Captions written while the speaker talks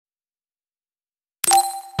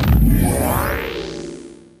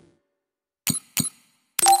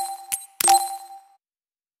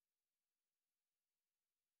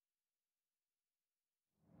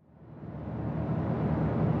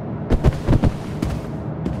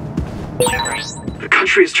The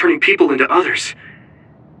country is turning people into others.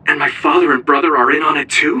 And my father and brother are in on it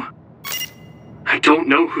too? I don't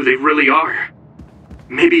know who they really are.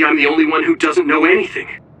 Maybe I'm the only one who doesn't know anything.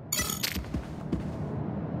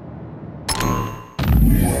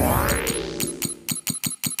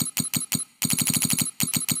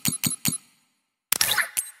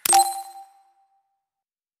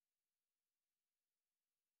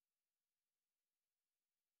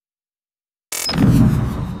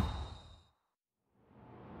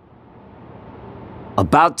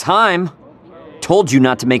 About time. Told you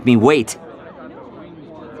not to make me wait.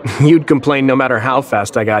 You'd complain no matter how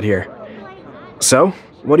fast I got here. So,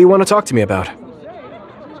 what do you want to talk to me about?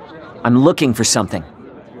 I'm looking for something.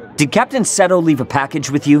 Did Captain Seto leave a package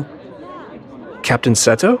with you? Captain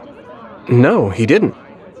Seto? No, he didn't.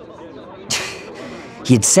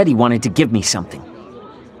 He had said he wanted to give me something.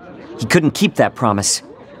 He couldn't keep that promise,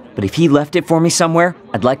 but if he left it for me somewhere,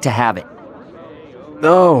 I'd like to have it.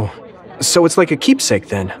 Oh, so it's like a keepsake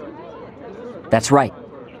then? That's right.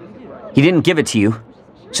 He didn't give it to you,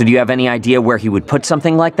 so do you have any idea where he would put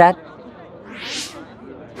something like that?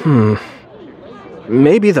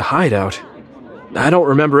 Maybe the hideout. I don't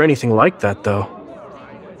remember anything like that, though.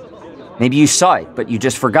 Maybe you saw it, but you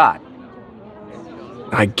just forgot.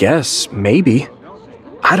 I guess, maybe.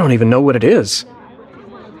 I don't even know what it is.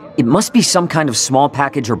 It must be some kind of small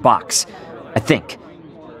package or box, I think.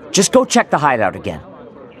 Just go check the hideout again.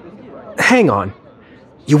 Hang on.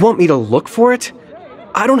 You want me to look for it?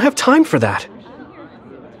 I don't have time for that.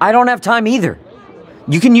 I don't have time either.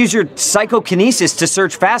 You can use your psychokinesis to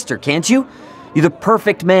search faster, can't you? You're the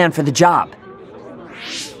perfect man for the job.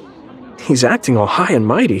 He's acting all high and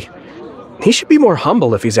mighty. He should be more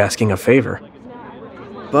humble if he's asking a favor.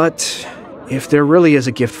 But if there really is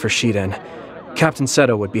a gift for Shiden, Captain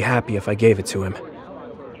Seto would be happy if I gave it to him.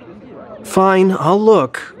 Fine, I'll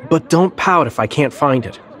look, but don't pout if I can't find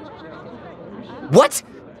it. What?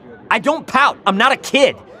 I don't pout. I'm not a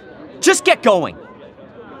kid. Just get going.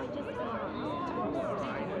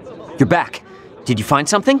 You're back. Did you find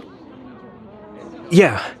something?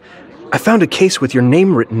 Yeah. I found a case with your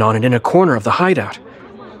name written on it in a corner of the hideout.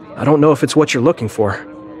 I don't know if it's what you're looking for.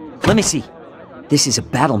 Let me see. This is a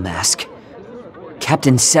battle mask.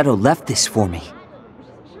 Captain Seto left this for me.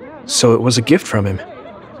 So it was a gift from him.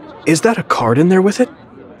 Is that a card in there with it?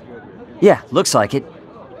 Yeah, looks like it.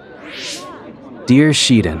 Dear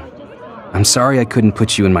Shiden, I'm sorry I couldn't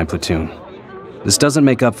put you in my platoon. This doesn't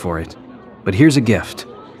make up for it, but here's a gift.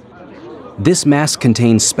 This mask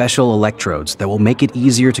contains special electrodes that will make it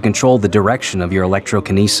easier to control the direction of your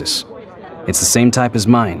electrokinesis. It's the same type as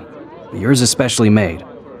mine, but yours is specially made.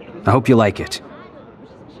 I hope you like it.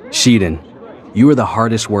 Shiden, you are the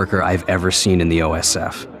hardest worker I've ever seen in the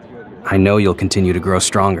OSF. I know you'll continue to grow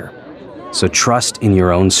stronger, so trust in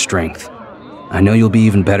your own strength. I know you'll be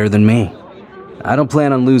even better than me. I don't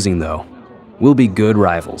plan on losing, though. We'll be good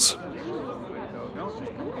rivals.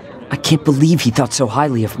 I can't believe he thought so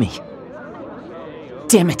highly of me.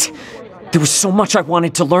 Damn it! There was so much I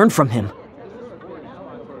wanted to learn from him.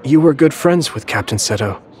 You were good friends with Captain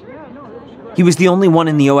Seto. He was the only one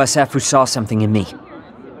in the OSF who saw something in me.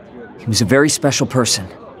 He was a very special person.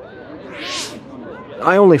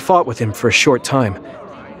 I only fought with him for a short time,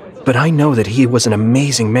 but I know that he was an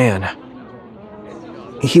amazing man.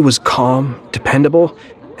 He was calm, dependable,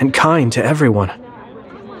 and kind to everyone.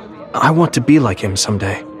 I want to be like him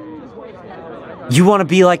someday. You want to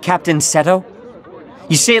be like Captain Seto?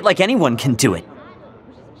 You say it like anyone can do it.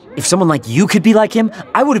 If someone like you could be like him,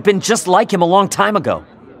 I would have been just like him a long time ago.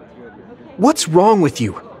 What's wrong with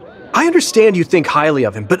you? I understand you think highly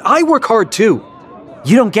of him, but I work hard too.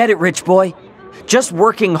 You don't get it, rich boy. Just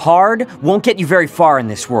working hard won't get you very far in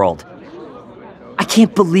this world. I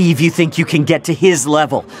can't believe you think you can get to his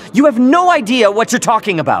level. You have no idea what you're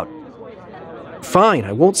talking about. Fine,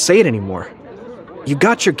 I won't say it anymore. You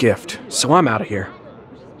got your gift, so I'm out of here.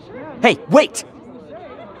 Hey, wait!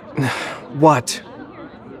 What?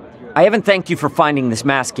 I haven't thanked you for finding this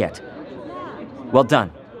mask yet. Well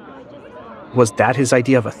done. Was that his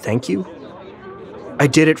idea of a thank you? I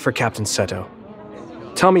did it for Captain Seto.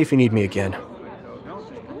 Tell me if you need me again.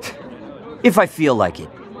 If I feel like it.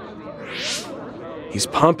 He's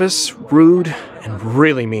pompous, rude, and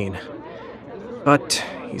really mean. But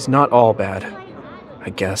he's not all bad, I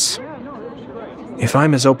guess. If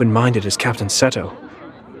I'm as open-minded as Captain Seto,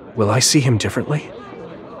 will I see him differently?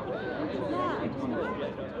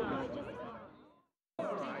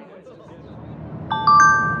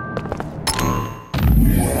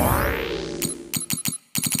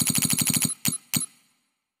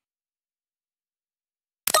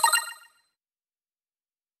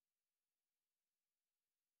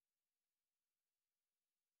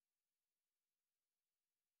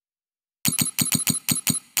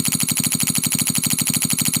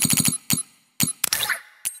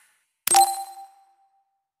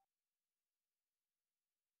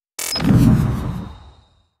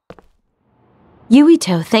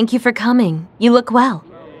 Yuito, thank you for coming. You look well.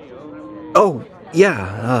 Oh,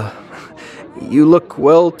 yeah, you look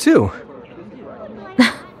well too.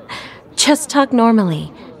 Just talk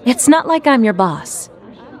normally. It's not like I'm your boss.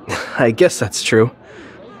 I guess that's true.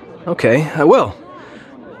 Okay, I will.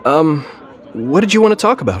 What did you want to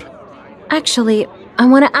talk about? Actually, I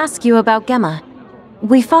want to ask you about Gemma.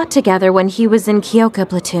 We fought together when he was in Kyoka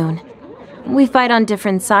platoon. We fight on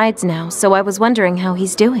different sides now, so I was wondering how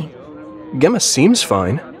he's doing. Gemma seems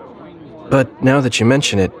fine. But now that you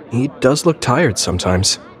mention it, he does look tired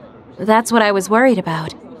sometimes. That's what I was worried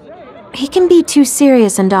about. He can be too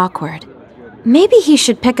serious and awkward. Maybe he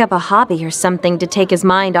should pick up a hobby or something to take his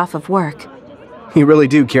mind off of work. You really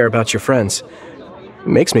do care about your friends. It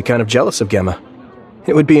makes me kind of jealous of Gemma.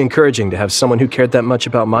 It would be encouraging to have someone who cared that much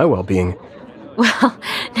about my well-being. Well,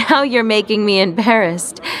 now you're making me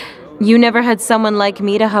embarrassed. You never had someone like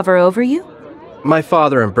me to hover over you? My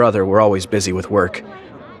father and brother were always busy with work.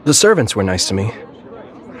 The servants were nice to me.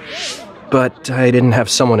 But I didn't have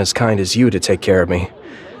someone as kind as you to take care of me.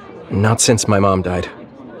 Not since my mom died.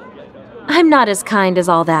 I'm not as kind as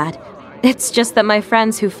all that. It's just that my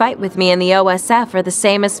friends who fight with me in the OSF are the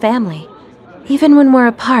same as family. Even when we're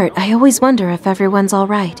apart, I always wonder if everyone's all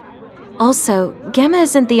right. Also, Gemma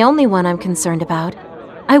isn't the only one I'm concerned about.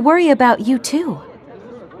 I worry about you too.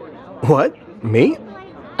 What? Me?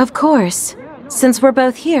 Of course. Since we're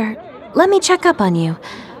both here, let me check up on you.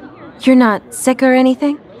 You're not sick or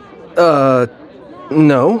anything?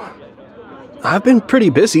 No. I've been pretty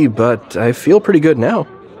busy, but I feel pretty good now.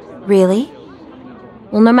 Really?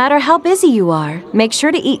 Well, no matter how busy you are, make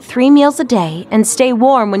sure to eat 3 meals a day and stay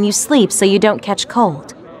warm when you sleep so you don't catch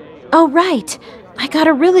cold. Oh, right. I got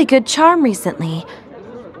a really good charm recently.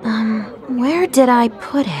 Where did I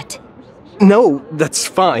put it? No, that's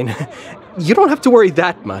fine. You don't have to worry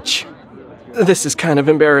that much. This is kind of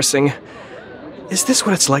embarrassing. Is this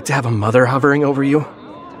what it's like to have a mother hovering over you?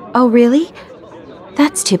 Oh, really?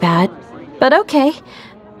 That's too bad. But okay.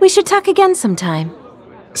 We should talk again sometime.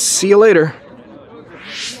 See you later.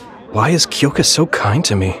 Why is Kyoka so kind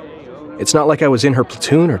to me? It's not like I was in her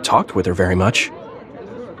platoon or talked with her very much.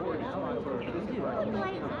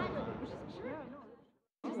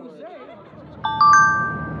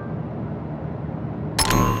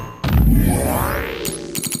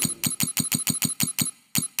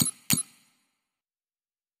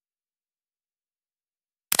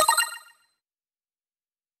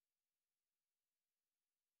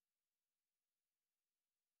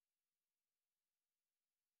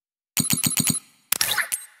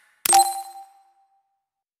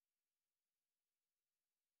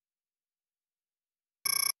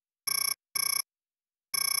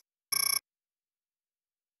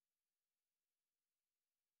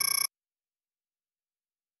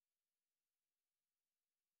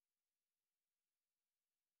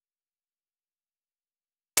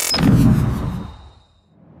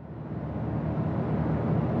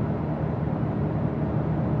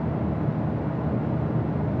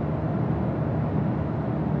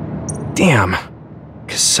 Damn.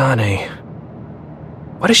 Kasane.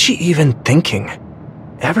 What is she even thinking?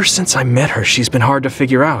 Ever since I met her, she's been hard to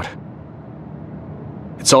figure out.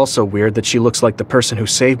 It's also weird that she looks like the person who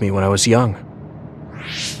saved me when I was young.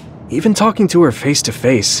 Even talking to her face to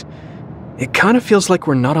face, it kind of feels like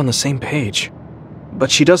we're not on the same page.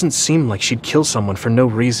 But she doesn't seem like she'd kill someone for no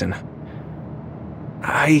reason.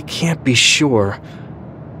 I can't be sure,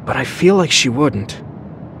 but I feel like she wouldn't.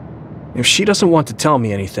 If she doesn't want to tell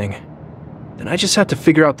me anything, then I just have to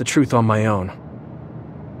figure out the truth on my own.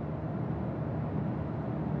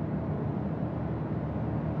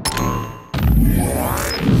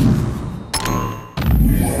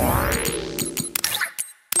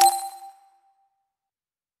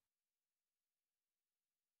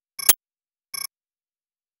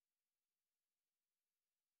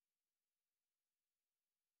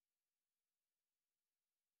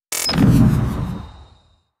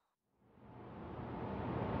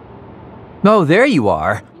 Oh, there you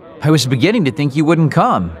are. I was beginning to think you wouldn't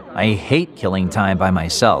come. I hate killing time by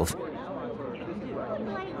myself.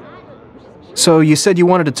 So you said you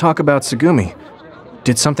wanted to talk about Tsugumi.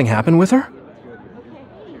 Did something happen with her?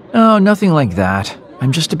 Oh, nothing like that.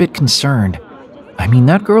 I'm just a bit concerned. I mean,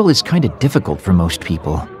 that girl is kind of difficult for most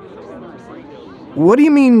people. What do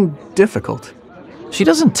you mean, difficult? She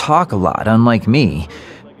doesn't talk a lot, unlike me,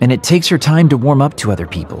 and it takes her time to warm up to other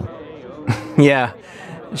people. Yeah,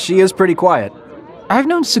 she is pretty quiet. I've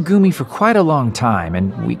known Tsugumi for quite a long time,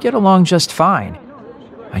 and we get along just fine.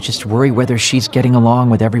 I just worry whether she's getting along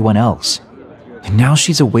with everyone else. And now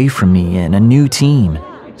she's away from me in a new team,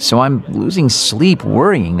 so I'm losing sleep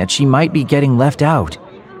worrying that she might be getting left out.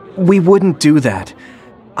 We wouldn't do that.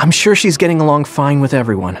 I'm sure she's getting along fine with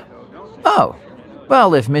everyone. Oh.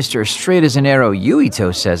 Well, if Mr. Straight as an Arrow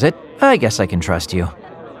Yuito says it, I guess I can trust you.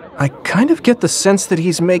 I kind of get the sense that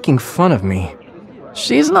he's making fun of me.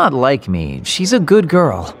 She's not like me. She's a good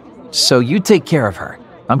girl. So you take care of her.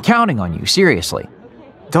 I'm counting on you, seriously.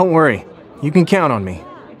 Don't worry. You can count on me.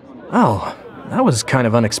 Oh, that was kind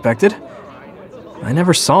of unexpected. I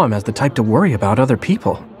never saw him as the type to worry about other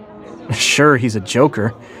people. Sure, he's a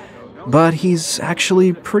joker, but he's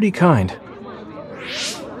actually pretty kind.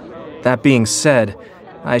 That being said,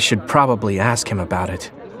 I should probably ask him about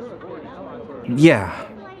it. Yeah,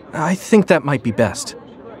 I think that might be best.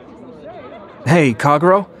 Hey,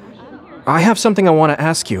 Kagero, I have something I want to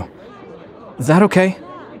ask you. Is that okay?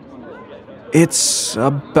 It's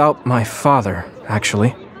about my father,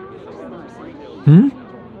 actually.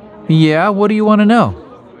 Yeah, what do you want to know?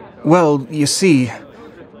 Well, you see,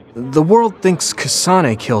 the world thinks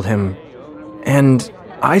Kasane killed him, and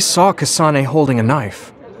I saw Kasane holding a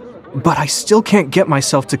knife, but I still can't get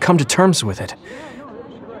myself to come to terms with it.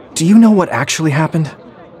 Do you know what actually happened?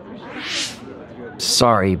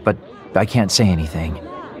 Sorry, but I can't say anything.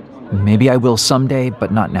 Maybe I will someday,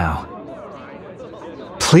 but not now.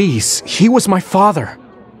 Please, he was my father.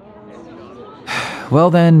 Well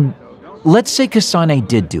then, let's say Kasane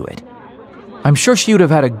did do it. I'm sure she would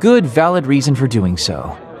have had a good, valid reason for doing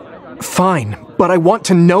so. Fine, but I want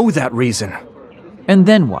to know that reason. And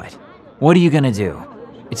then what? What are you gonna do?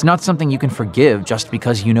 It's not something you can forgive just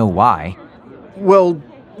because you know why. Well,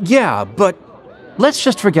 yeah, but... Let's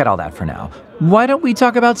just forget all that for now. Why don't we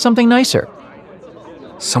talk about something nicer?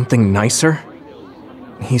 Something nicer?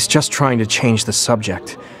 He's just trying to change the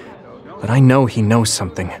subject. But I know he knows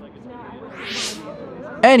something.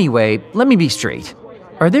 Anyway, let me be straight.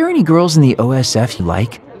 Are there any girls in the OSF you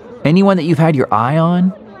like? Anyone that you've had your eye on?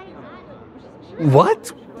 What?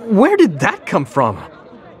 Where did that come from?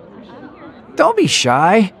 Don't be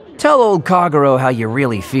shy. Tell old Kagero how you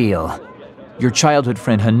really feel. Your childhood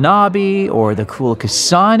friend Hanabi, or the cool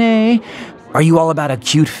Kasane? Are you all about a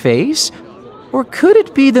cute face? Or could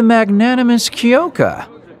it be the magnanimous Kyoka?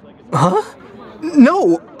 Huh?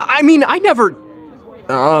 No, I mean, I never...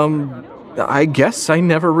 I guess I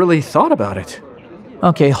never really thought about it.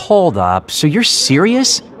 Okay, hold up. So you're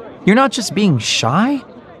serious? You're not just being shy?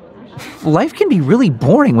 Life can be really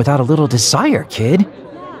boring without a little desire, kid.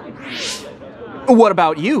 What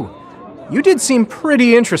about you? You did seem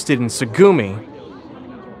pretty interested in Tsugumi.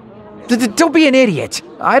 Don't be an idiot.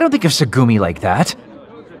 I don't think of Tsugumi like that.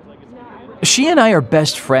 She and I are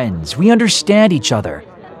best friends. We understand each other.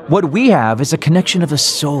 What we have is a connection of the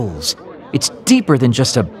souls. It's deeper than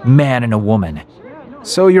just a man and a woman.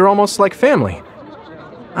 So you're almost like family.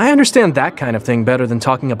 I understand that kind of thing better than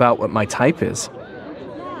talking about what my type is.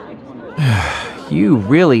 You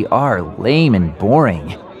really are lame and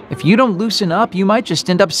boring. If you don't loosen up, you might just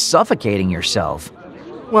end up suffocating yourself.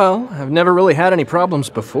 Well, I've never really had any problems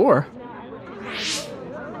before.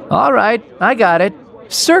 All right, I got it.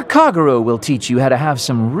 Sir Kagero will teach you how to have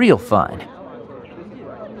some real fun.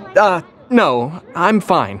 No, I'm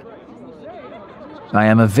fine. I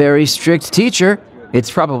am a very strict teacher.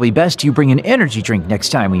 It's probably best you bring an energy drink next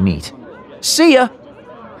time we meet. See ya!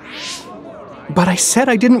 But I said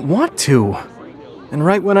I didn't want to. And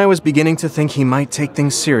right when I was beginning to think he might take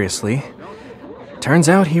things seriously, turns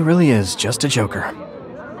out he really is just a joker.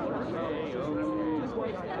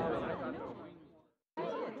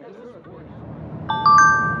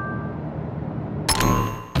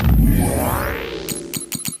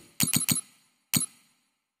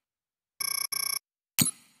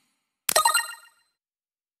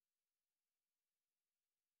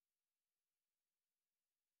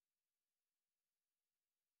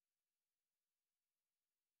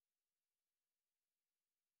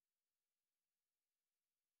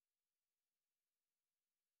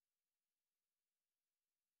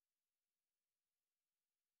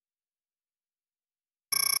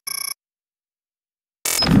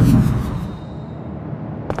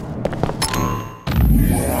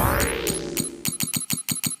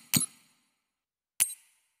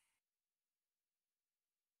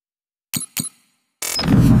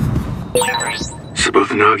 So both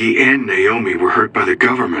Nagi and Naomi were hurt by the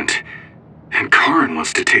government, and Karin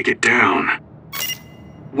wants to take it down.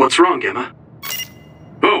 What's wrong, Emma?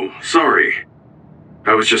 Oh, sorry.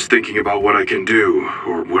 I was just thinking about what I can do,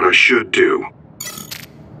 or what I should do.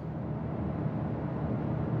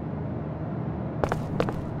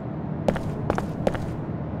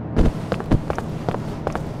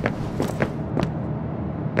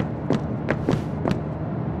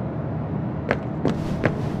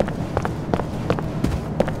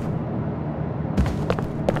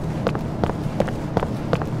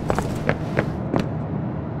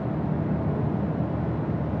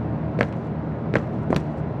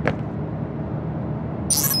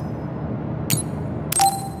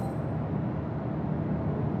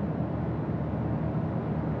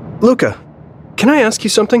 Luca, can I ask you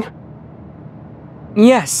something?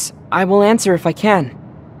 Yes, I will answer if I can.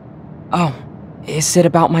 Oh, is it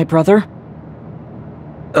about my brother?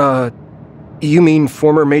 You mean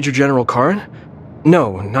former Major General Karen?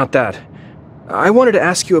 No, not that. I wanted to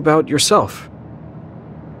ask you about yourself.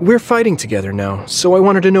 We're fighting together now, so I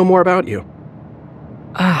wanted to know more about you.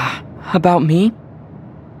 About me?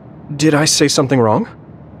 Did I say something wrong?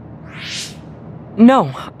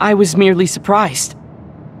 No, I was merely surprised.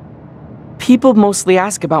 People mostly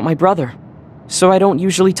ask about my brother, so I don't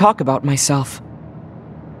usually talk about myself.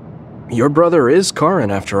 Your brother is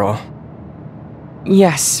Karen, after all.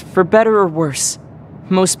 Yes, for better or worse.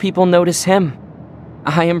 Most people notice him.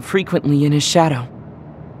 I am frequently in his shadow.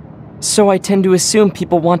 So I tend to assume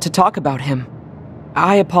people want to talk about him.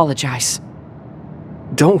 I apologize.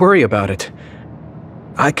 Don't worry about it.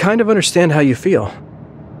 I kind of understand how you feel.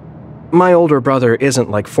 My older brother isn't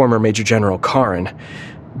like former Major General Karen,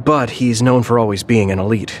 but he's known for always being an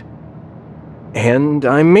elite. And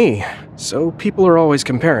I'm me, so people are always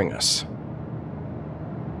comparing us.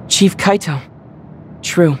 Chief Kaito.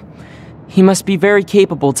 True. He must be very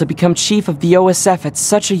capable to become chief of the OSF at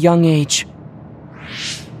such a young age.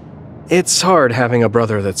 It's hard having a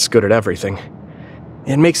brother that's good at everything.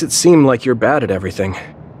 It makes it seem like you're bad at everything.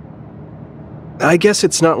 I guess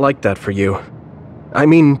it's not like that for you. I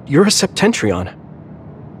mean, you're a Septentrion.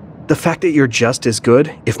 The fact that you're just as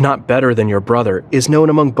good, if not better than your brother, is known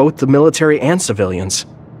among both the military and civilians.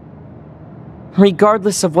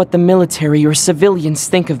 Regardless of what the military or civilians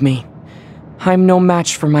think of me, I'm no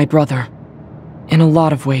match for my brother. In a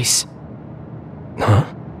lot of ways. Huh?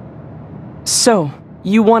 So,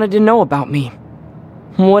 you wanted to know about me.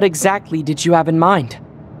 What exactly did you have in mind?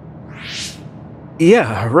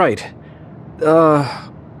 Yeah, right.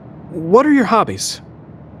 What are your hobbies?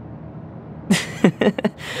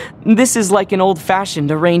 This is like an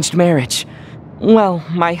old-fashioned arranged marriage. Well,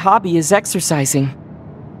 my hobby is exercising.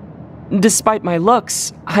 Despite my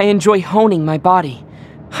looks, I enjoy honing my body.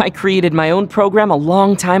 I created my own program a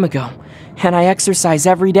long time ago, and I exercise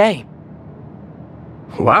every day.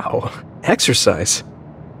 Wow, exercise.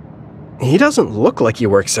 He doesn't look like he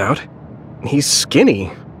works out. He's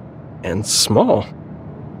skinny and small.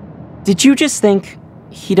 Did you just think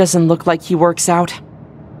he doesn't look like he works out?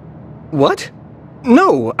 What?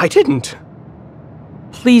 No, I didn't.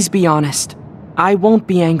 Please be honest. I won't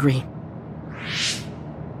be angry.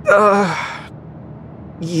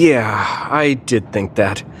 Yeah, I did think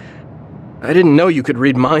that. I didn't know you could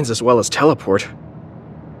read minds as well as teleport.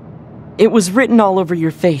 It was written all over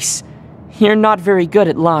your face. You're not very good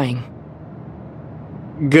at lying.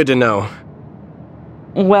 Good to know.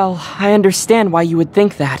 Well, I understand why you would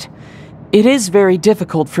think that. It is very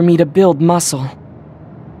difficult for me to build muscle.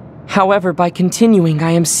 However, by continuing,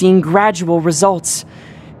 I am seeing gradual results.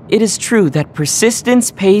 It is true that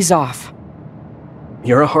persistence pays off.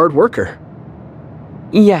 You're a hard worker.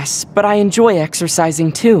 Yes, but I enjoy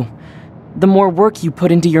exercising too. The more work you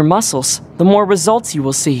put into your muscles, the more results you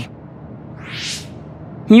will see.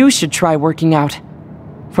 You should try working out.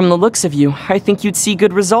 From the looks of you, I think you'd see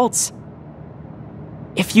good results.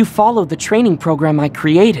 If you follow the training program I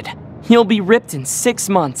created, you'll be ripped in 6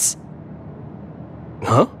 months.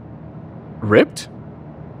 Huh? Ripped?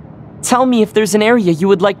 Tell me if there's an area you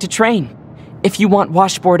would like to train. If you want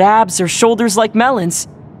washboard abs or shoulders like melons.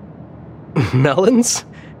 Melons?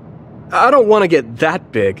 I don't want to get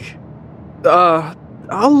that big.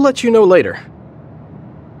 I'll let you know later.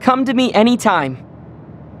 Come to me anytime.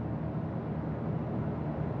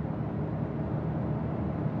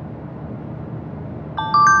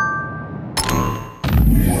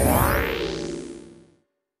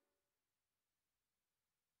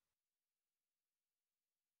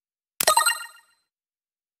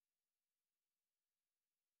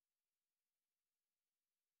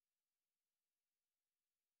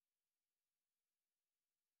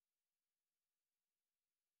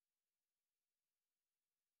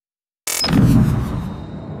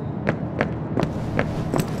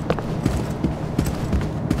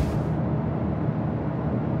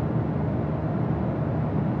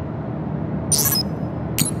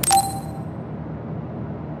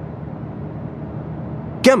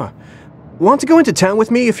 Gemma, want to go into town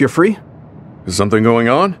with me if you're free? Is something going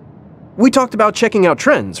on? We talked about checking out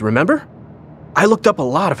trends, remember? I looked up a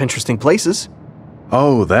lot of interesting places.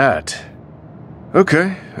 Oh, that.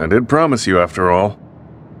 Okay, I did promise you after all.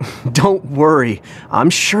 Don't worry, I'm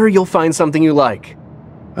sure you'll find something you like.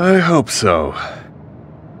 I hope so.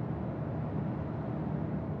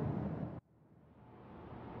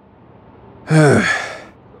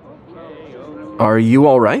 Are you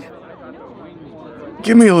all right?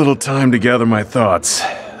 Give me a little time to gather my thoughts.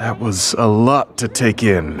 That was a lot to take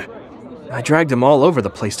in. I dragged him all over the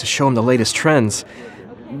place to show him the latest trends,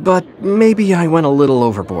 but maybe I went a little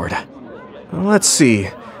overboard. Let's see.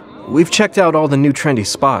 We've checked out all the new trendy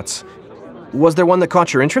spots. Was there one that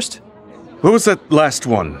caught your interest? What was that last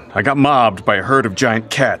one? I got mobbed by a herd of giant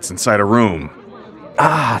cats inside a room.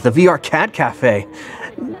 Ah, the VR Cat Cafe.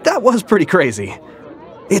 That was pretty crazy.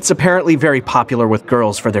 It's apparently very popular with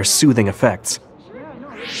girls for their soothing effects.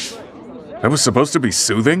 That was supposed to be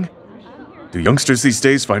soothing? Do youngsters these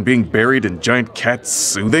days find being buried in giant cats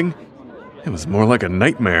soothing? It was more like a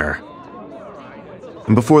nightmare.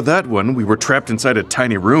 And before that one, we were trapped inside a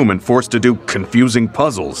tiny room and forced to do confusing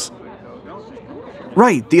puzzles.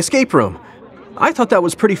 Right, the escape room. I thought that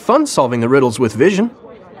was pretty fun solving the riddles with vision.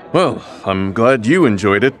 Well, I'm glad you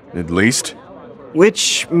enjoyed it, at least.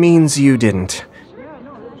 Which means you didn't.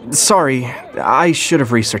 Sorry, I should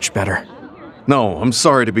have researched better. No, I'm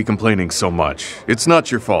sorry to be complaining so much. It's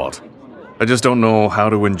not your fault. I just don't know how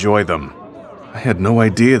to enjoy them. I had no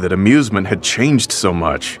idea that amusement had changed so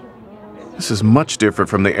much. This is much different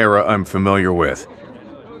from the era I'm familiar with.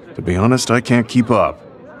 To be honest, I can't keep up.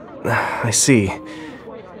 I see.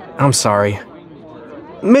 I'm sorry.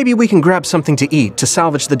 Maybe we can grab something to eat to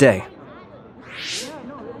salvage the day.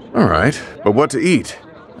 Alright, but what to eat?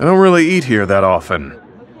 I don't really eat here that often.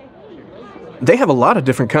 They have a lot of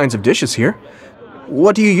different kinds of dishes here.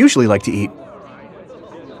 What do you usually like to eat?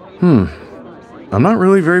 I'm not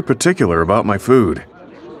really very particular about my food.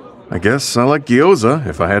 I guess I like gyoza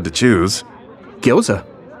if I had to choose. Gyoza?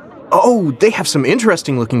 Oh, they have some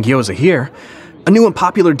interesting looking gyoza here. A new and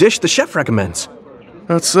popular dish the chef recommends.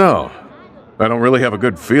 That's so. I don't really have a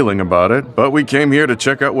good feeling about it, but we came here to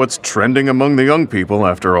check out what's trending among the young people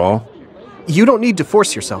after all. You don't need to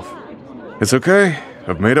force yourself. It's okay.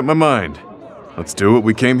 I've made up my mind. Let's do what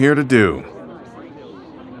we came here to do.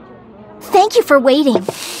 Thank you for waiting.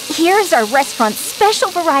 Here's our restaurant's special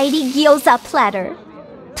variety gyoza platter.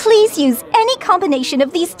 Please use any combination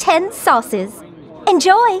of these 10 sauces.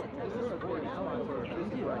 Enjoy!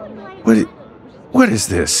 What is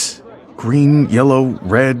this? Green, yellow,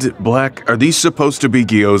 red, black? Are these supposed to be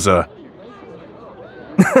gyoza?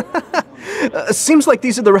 Seems like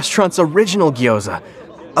these are the restaurant's original gyoza.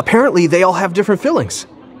 Apparently, they all have different fillings.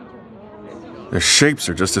 Their shapes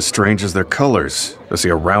are just as strange as their colors. I see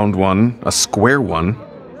a round one, a square one,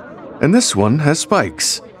 and this one has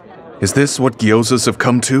spikes. Is this what gyozas have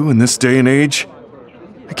come to in this day and age?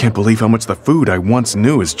 I can't believe how much the food I once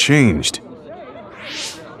knew has changed.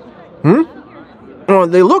 Oh,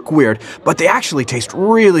 they look weird, but they actually taste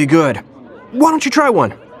really good. Why don't you try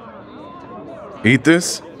one? Eat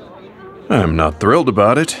this? I'm not thrilled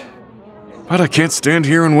about it, but I can't stand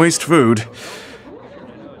here and waste food.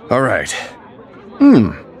 All right.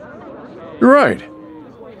 You're right.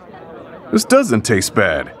 This doesn't taste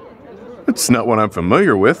bad. It's not what I'm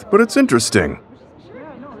familiar with, but it's interesting.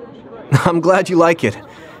 I'm glad you like it.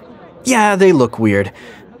 Yeah, they look weird,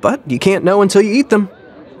 but you can't know until you eat them.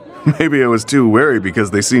 Maybe I was too wary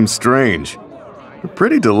because they seem strange. They're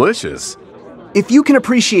pretty delicious. If you can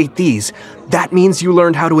appreciate these, that means you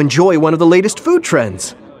learned how to enjoy one of the latest food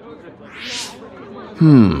trends.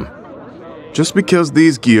 Just because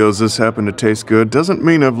these gyozas happen to taste good doesn't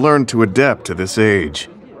mean I've learned to adapt to this age.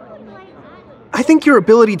 I think your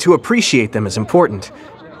ability to appreciate them is important.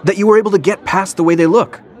 That you were able to get past the way they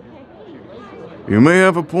look. You may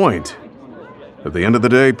have a point. At the end of the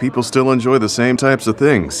day, people still enjoy the same types of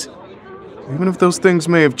things. Even if those things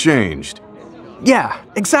may have changed. Yeah,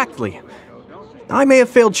 exactly. I may have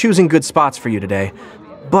failed choosing good spots for you today,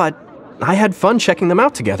 but I had fun checking them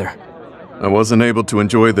out together. I wasn't able to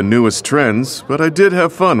enjoy the newest trends, but I did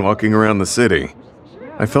have fun walking around the city.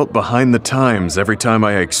 I felt behind the times every time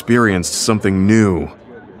I experienced something new.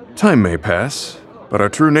 Time may pass, but our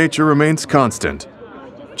true nature remains constant.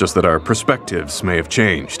 Just that our perspectives may have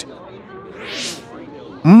changed.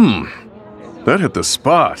 That hit the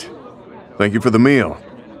spot. Thank you for the meal.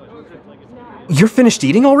 You're finished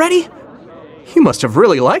eating already? You must have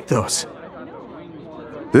really liked those.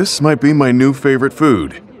 This might be my new favorite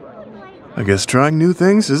food. I guess trying new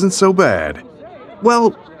things isn't so bad.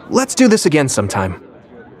 Well, let's do this again sometime.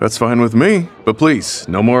 That's fine with me, but please,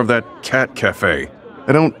 no more of that cat cafe.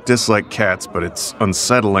 I don't dislike cats, but it's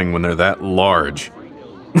unsettling when they're that large.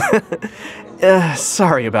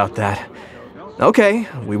 Sorry about that. Okay,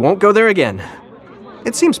 we won't go there again.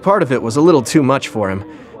 It seems part of it was a little too much for him,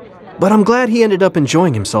 but I'm glad he ended up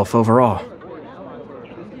enjoying himself overall.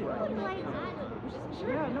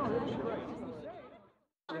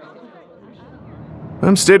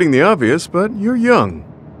 I'm stating the obvious, but you're young.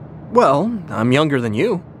 Well, I'm younger than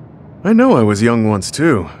you. I know I was young once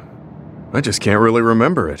too. I just can't really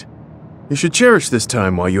remember it. You should cherish this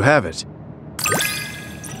time while you have it.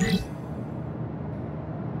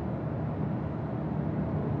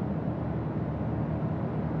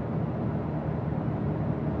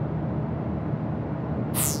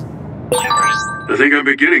 I think I'm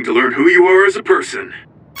beginning to learn who you are as a person.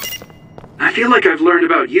 I feel like I've learned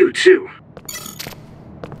about you, too.